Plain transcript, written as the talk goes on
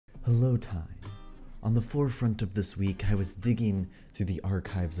Hello, Tyne. On the forefront of this week, I was digging through the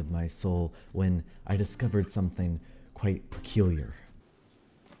archives of my soul when I discovered something quite peculiar.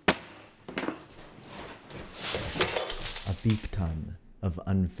 A beep ton of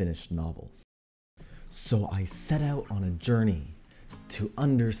unfinished novels. So I set out on a journey to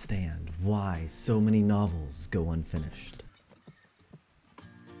understand why so many novels go unfinished.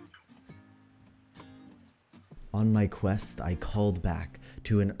 On my quest, I called back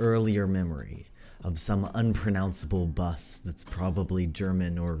to an earlier memory of some unpronounceable bus that's probably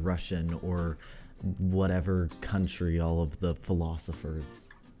German or Russian or whatever country all of the philosophers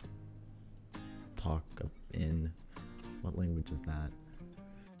talk in. What language is that?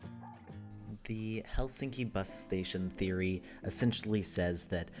 The Helsinki bus station theory essentially says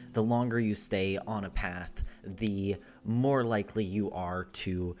that the longer you stay on a path, the more likely you are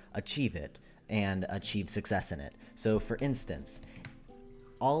to achieve it and achieve success in it. So for instance,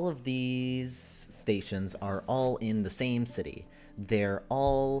 all of these stations are all in the same city. They're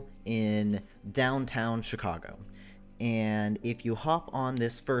all in downtown Chicago. And if you hop on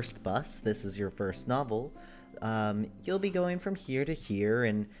this first bus, this is your first novel, you'll be going from here to here,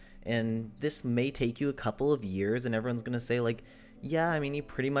 and this may take you a couple of years, and everyone's gonna say like, yeah, I mean, you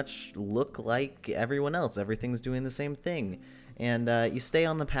pretty much look like everyone else. Everything's doing the same thing. And you stay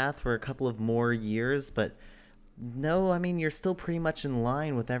on the path for a couple of more years, but no, I mean, you're still pretty much in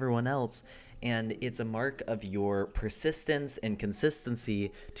line with everyone else, and it's a mark of your persistence and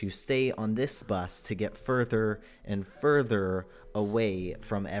consistency to stay on this bus to get further and further away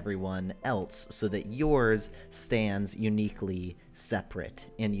from everyone else so that yours stands uniquely separate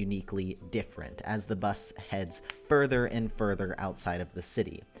and uniquely different as the bus heads further and further outside of the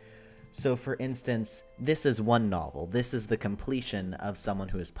city. So for instance, this is one novel. This is the completion of someone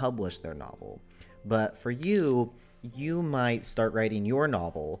who has published their novel. But for you, you might start writing your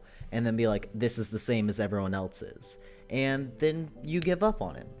novel and then be like, this is the same as everyone else's. And then you give up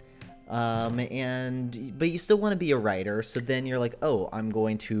on it. But you still want to be a writer, so then you're like, oh, I'm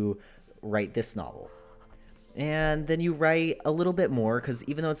going to write this novel. And then you write a little bit more, because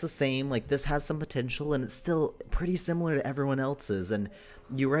even though it's the same, like, this has some potential, and it's still pretty similar to everyone else's, and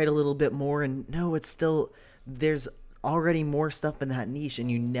you write a little bit more, and no, it's still, there's already more stuff in that niche,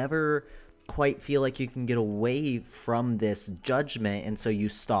 and you never quite feel like you can get away from this judgment, and so you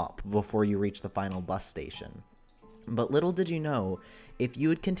stop before you reach the final bus station. But little did you know, if you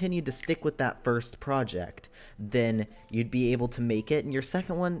had continued to stick with that first project, then you'd be able to make it, and your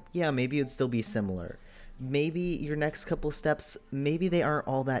second one, yeah, maybe it'd still be similar. Maybe your next couple steps, maybe they aren't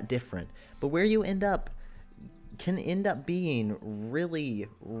all that different, but where you end up can end up being really,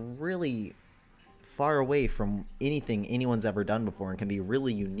 really far away from anything anyone's ever done before, and can be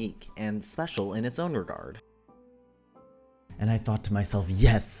really unique and special in its own regard. And I thought to myself,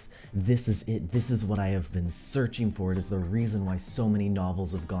 yes, this is it. This is what I have been searching for. It is the reason why so many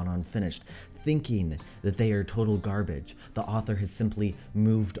novels have gone unfinished. Thinking that they are total garbage, the author has simply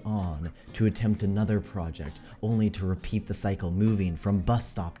moved on to attempt another project, only to repeat the cycle, moving from bus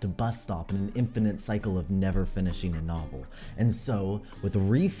stop to bus stop in an infinite cycle of never finishing a novel. And so, with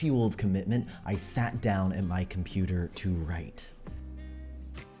refueled commitment, I sat down at my computer to write.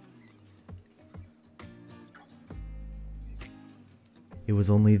 It was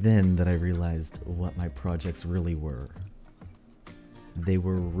only then that I realized what my projects really were. They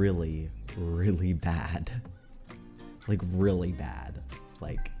were really, really bad. Like, really bad.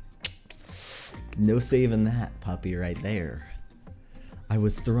 Like, no saving that puppy right there. I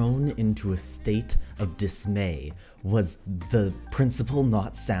was thrown into a state of dismay. Was the principle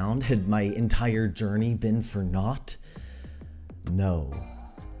not sound? Had my entire journey been for naught? No.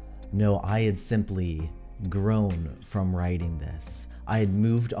 No, I had simply grown from writing this. I had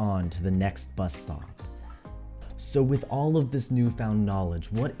moved on to the next bus stop. So with all of this newfound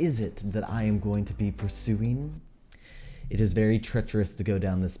knowledge, what is it that I am going to be pursuing? It is very treacherous to go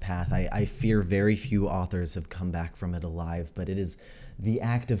down this path. I fear very few authors have come back from it alive, but it is the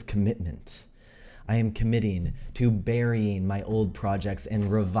act of commitment. I am committing to burying my old projects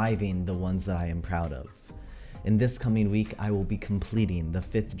and reviving the ones that I am proud of. In this coming week, I will be completing the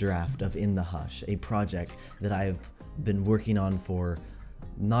 5th draft of In the Hush, a project that I have been working on for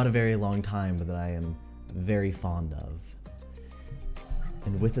not a very long time, but that I am very fond of.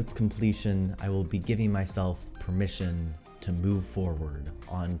 And with its completion, I will be giving myself permission to move forward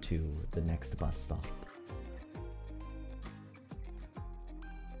onto the next bus stop.